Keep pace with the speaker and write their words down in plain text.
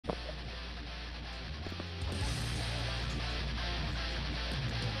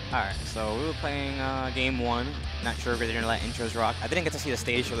Alright, so we were playing game 1. Not sure if they're going to let intros rock. I didn't get to see the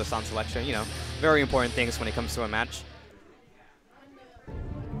stage for the Centralfiction. You know, very important things when it comes to a match.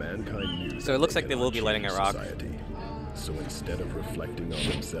 So it looks like they will be letting it rock. So instead of reflecting on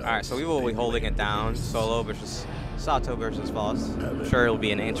themselves, alright, so we will be holding it down. Solo versus Sato versus Foss. I'm sure it'll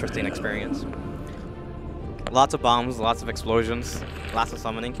be an interesting experience. Lots of bombs, lots of explosions, lots of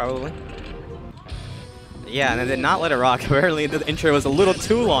summoning probably. Yeah, and they did not let it rock. Apparently the intro was a little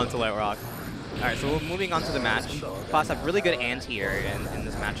too long to let it rock. Alright, so we're moving on to the match. Foss have really good anti-air in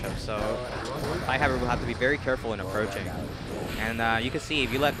this matchup, so FighterZ will have to be very careful in approaching. And you can see,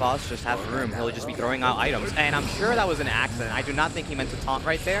 if you let Foss just have room, he'll just be throwing out items. And I'm sure that was an accident. I do not think he meant to taunt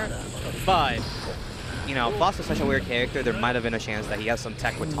right there. But, you know, Foss is such a weird character, there might have been a chance that he has some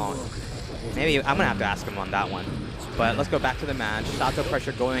tech with taunt. Maybe I'm going to have to ask him on that one. But let's go back to the match. Sato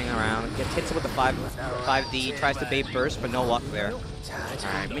pressure going around, gets hits with the 5D, tries to bait burst, but no luck there.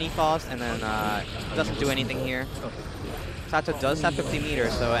 Alright, mini Foss, and then doesn't do anything here. Sato does have 50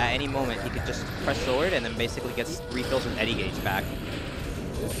 meters, so at any moment he could just press forward and then basically refills his Eddy gauge back.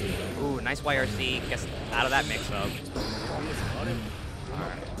 Ooh, nice YRC, gets out of that mix-up.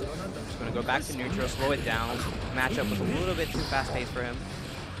 Alright, just gonna go back to neutral, slow it down. Matchup was a little bit too fast-paced for him.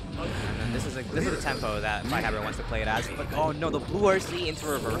 And then this is a tempo that FighterZ wants to play it as. But oh no, the blue RC into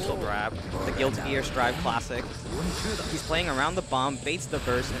reversal grab. The Guilty Gear Strive classic. He's playing around the bomb, baits the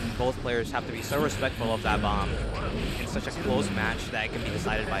burst, and both players have to be so respectful of that bomb in such a close match that it can be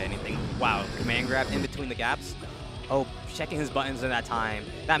decided by anything. Wow, command grab in between the gaps. Oh, checking his buttons in that time.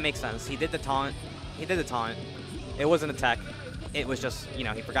 That makes sense. He did the taunt. It wasn't a tech. It was just, you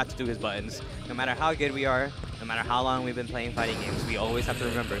know, he forgot to do his buttons. No matter how good we are, no matter how long we've been playing fighting games, we always have to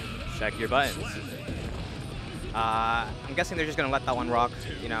remember, check your buttons. I'm guessing they're just going to let that one rock.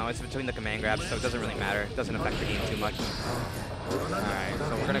 You know, it's between the command grabs, so it doesn't really matter. It doesn't affect the game too much. Alright, so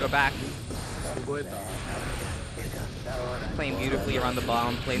we're going to go back. Playing beautifully around the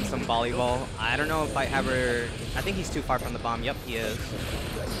bomb, playing some volleyball. I don't know if FighterZ, I think he's too far from the bomb. Yep, he is.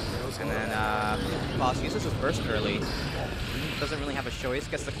 And then Foss uses his burst early. Doesn't really have a choice,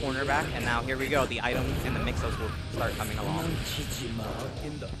 gets the corner back, and now here we go. The items and the mix-ups will start coming along.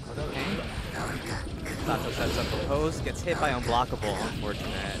 Okay. Sato sets up a post, gets hit by unblockable,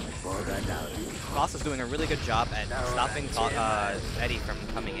 unfortunate. Foss is doing a really good job at stopping Eddy from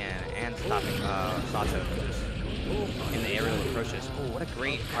coming in and stopping Sato in the aerial approaches. Oh, what a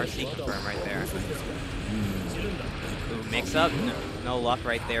great RC confirm right there. Ooh, mix up, no luck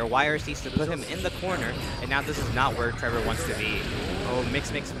right there. YRC's to put him in the corner, and now this is not where Trevor wants to be. Oh,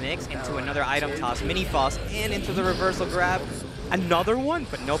 mix into another item toss. Mini Foss and into the reversal grab. Another one,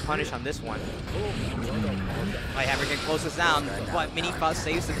 but no punish on this one. FighterZ can close this down, but Mini Foss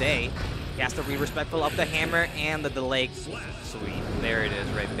saves the day. He has to be respectful of the hammer and the delay. Sweet, there it is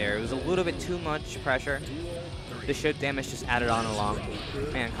right there. It was a little bit too much pressure. The shield damage just added on along.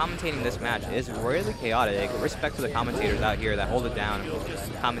 Man, commentating this match is really chaotic. Respect to the commentators out here that hold it down and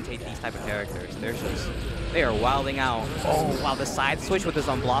commentate these type of characters. They are wilding out. Oh, wow, the side switch with this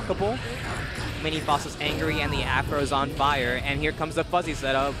unblockable. Mini Foss is angry and the afro is on fire. And here comes the fuzzy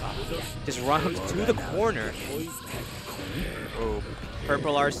setup. Just runs to the corner. Oh,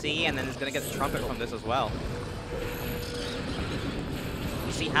 purple RC, and then he's going to get the trumpet from this as well.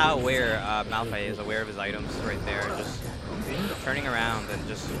 See how aware MALPHITE is aware of his items right there, just turning around and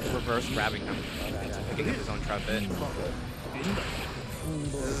just reverse grabbing him into picking up his own trumpet.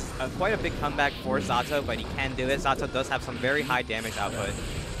 This is quite a big comeback for Sato, but he can do it. Sato does have some very high damage output,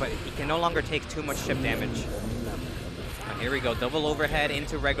 but he can no longer take too much chip damage. And here we go, double overhead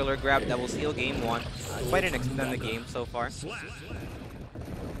into regular grab that will seal game 1. Quite an extended game so far.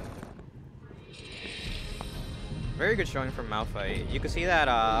 Very good showing from MALPHITE. You can see that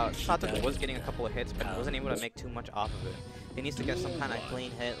Sato was getting a couple of hits, but he wasn't able to make too much off of it. He needs to get some kind of clean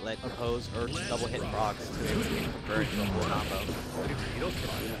hit, like oppose, or double hit frogs to convert into a full combo.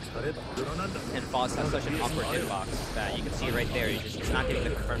 And Foss has such an awkward hitbox that you can see right there. He's not getting the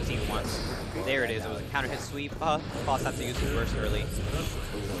confirmed scene once. There it is. It was a counter hit sweep. Foss had to use his burst early.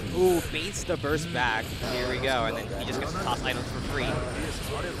 Ooh, baits the burst back. Here we go. And then he just gets to toss items for free.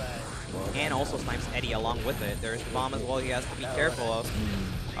 And also snipes Eddy along with it. There's the bomb as well he has to be careful of.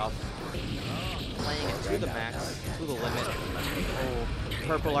 Playing it to the max, to the limit. Oh,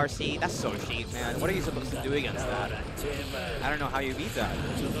 purple RC, that's so cheap, man. What are you supposed to do against that? I don't know how you beat that.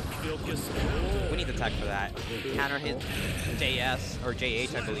 We need the tech for that. Counter hit JS, or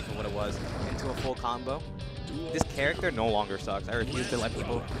JH I believe is what it was, into a full combo. This character no longer sucks. I refuse to let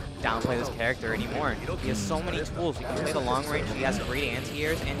people downplay this character anymore. He has so many tools. He can play the long range, he has great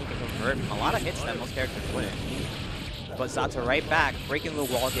anti-airs, and he can convert from a lot of hits that most characters wouldn't. But Zato right back, breaking the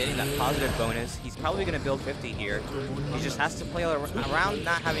wall, getting that positive bonus. He's probably going to build 50 here. He just has to play around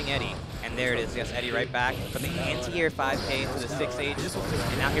not having Eddie. And there it is. Yes, Eddie right back. But the anti-air 5K to the 6H.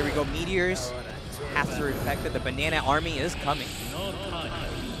 And now here we go. Meteors have to reflect that the banana army is coming.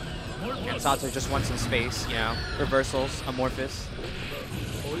 And Zato just wants some space, you know. Reversals, Amorphous.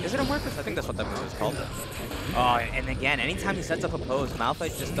 Is it Amorphous? I think that's what that move is called. Oh, and again, anytime he sets up a pose,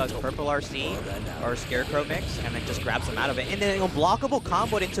 MALPHITE just does purple RC or Scarecrow mix and then just grabs him out of it. And then unblockable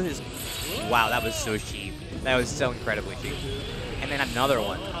comboed into his... Wow, that was so cheap. That was so incredibly cheap. And then another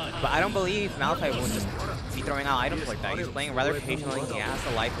one. But I don't believe MALPHITE will just be throwing out items like that. He's playing rather patiently. He has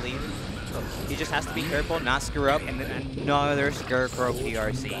the life lead. He just has to be careful, not screw up, and then another Scarecrow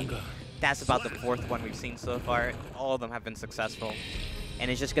PRC. That's about the 4th one we've seen so far. All of them have been successful. And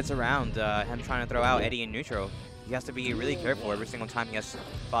it just gets around him trying to throw out Eddie in neutral. He has to be really careful every single time he has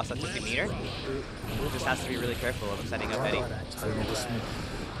boss at 50 meter. He just has to be really careful of setting up Eddie. Alright.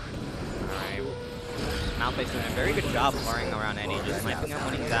 MALPHITE's doing a very good job barring around Eddie, just sniping him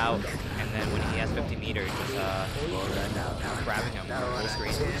when he's out, and then when he has 50 meters, just grabbing him full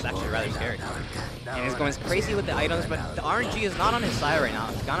screen. It's actually rather scary. And he's going crazy with the items, but the RNG is not on his side right now.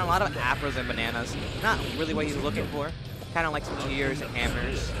 He's got a lot of afros and bananas. Not really what he's looking for. Kind of likes meteors and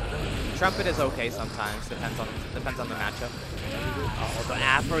hammers. Trumpet is okay sometimes. Depends on the matchup. Oh, the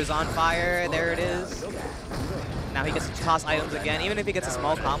afro is on fire. There it is. Now he gets to toss items again. Even if he gets a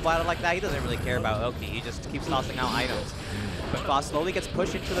small combo out of like that, he doesn't really care about Oki. He just keeps tossing out items. But Foss slowly gets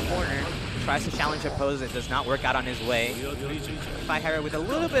pushed into the corner. Tries to challenge a pose. It does not work out on his way. FighterZ with a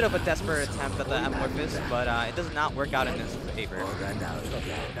little bit of a desperate attempt at the Amorphous, but it does not work out in his favor. And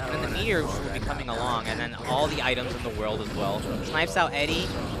then the meteors will be coming along, and then all the items in the world as well. Snipes out Eddie.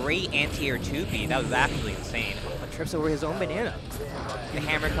 Great anti-air 2B. That was actually insane. But trips over his own banana. The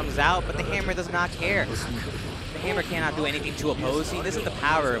hammer comes out, but the hammer does not care. The hammer cannot do anything to oppose. See, this is the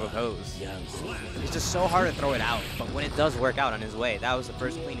power of oppose. It's just so hard to throw it out, but when it does work out on his way, that was the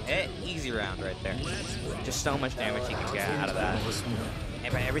first clean hit. Easy round right there. Just so much damage he can get out of that.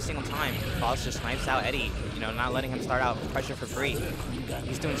 And every single time, Foss just snipes out Eddie, you know, not letting him start out pressure for free.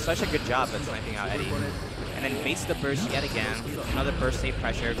 He's doing such a good job at sniping out Eddie. And then baits the burst yet again. Another burst save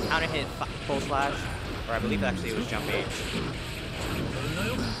pressure. Counter hit full slash, or I believe actually it was jump H.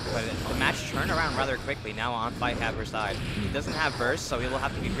 But the match turned around rather quickly now on FighterZ's side. He doesn't have burst, so he will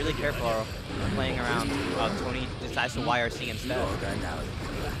have to be really careful playing around. Tony decides to YRC instead.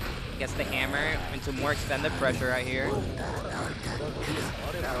 Gets the hammer into more extended pressure right here.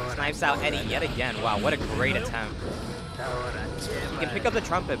 Snipes out Eddie yet again. Wow, what a great attempt. He can pick up the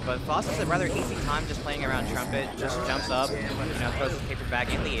trumpet, but Foss has a rather easy time just playing around trumpet. Just jumps up, you know, throws his paper bag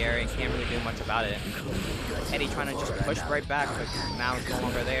in the air and can't really do much about it. Eddie trying to just push right back, but now it's no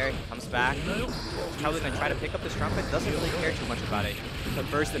longer there. He comes back. He's probably going to try to pick up this trumpet. Doesn't really care too much about it. But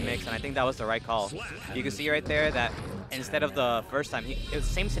burst the mix, and I think that was the right call. You can see right there that instead of the first time, it was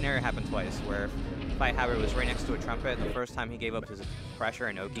the same scenario happened twice, where FighterZ was right next to a trumpet. The first time he gave up his pressure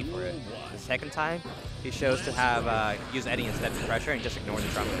and Oki for it. The second time, he chose to have use Eddie instead of pressure and just ignore the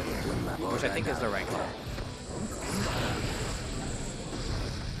trumpet, which I think is the right call.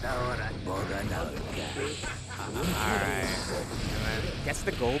 Alright. Gets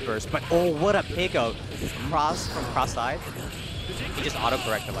the gold burst, but oh, what a pickup! Cross from cross side. He just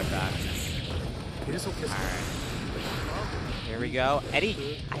auto-corrected like that. Alright. Here we go.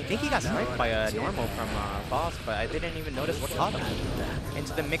 Eddie, I think he got sniped by a normal from Foss, but I didn't even notice what caught him.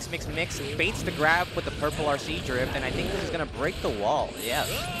 Into the mix. Baits the grab with the purple RC drift, and I think this is going to break the wall. Yes.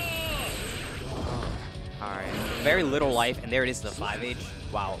 Alright. Very little life, and there it is, the 5H.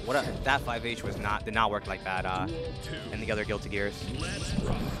 Wow, that 5H did not work like that in the other Guilty Gears.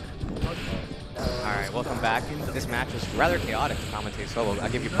 Alright, welcome back. This match was rather chaotic to commentate solo. I'll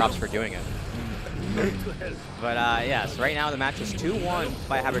give you props for doing it. But yes, right now the match is 2-1.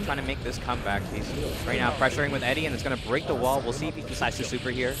 FighterZ trying to make this comeback. He's right now pressuring with Eddie, and it's going to break the wall. We'll see if he decides to super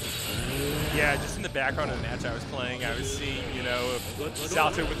here. Yeah, just in the background of the match I was playing, I was seeing, you know,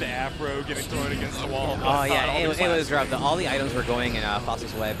 Salto with the afro getting thrown against the wall. Oh yeah, it was rough. All the items were going in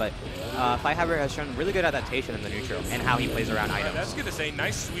Foss's way, but FighterZ has shown really good adaptation in the neutral and how he plays around items. That's good to say.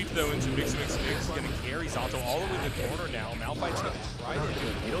 Nice sweep though into mix. He's going to carry Salto all the way to the corner now. MALPHITE's going to try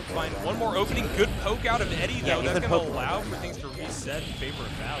to find one more opening. Good poke out of Eddie though. That's going to allow for things to reset in favor of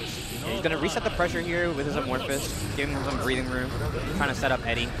Faust. Yeah, he's going to reset the pressure here with his Amorphous, giving him some breathing room, trying to set up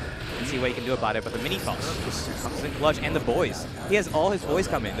Eddie and see what he can do about it. But the mini Foss just comes in clutch, and the boys. He has all his boys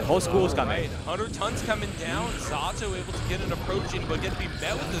coming. The whole school's coming. Right. 100 tons coming down. Zato able to get an approach in, but get to be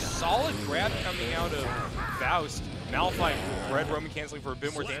met with a solid grab coming out of Faust. MALPHITE, Red Roman canceling for a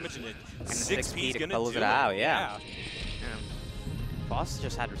bit more damage, and it. And the 6P to close it out, yeah. Boss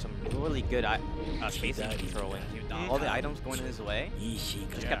just had some really good spacing control, and all the items going his way.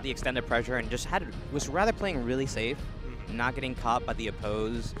 Just kept the extended pressure and just was rather playing really safe, not getting caught by the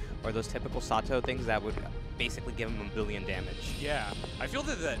oppose or those typical Sato things that would basically give him a billion damage. Yeah, I feel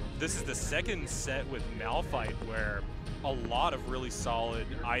that this is the second set with MALPHITE where a lot of really solid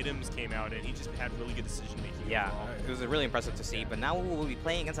items came out, and he just had really good decision making. Yeah, it was really impressive to see. But now we'll be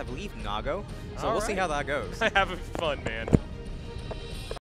playing against, I believe, Nago. So we'll see how that goes. Having fun, man.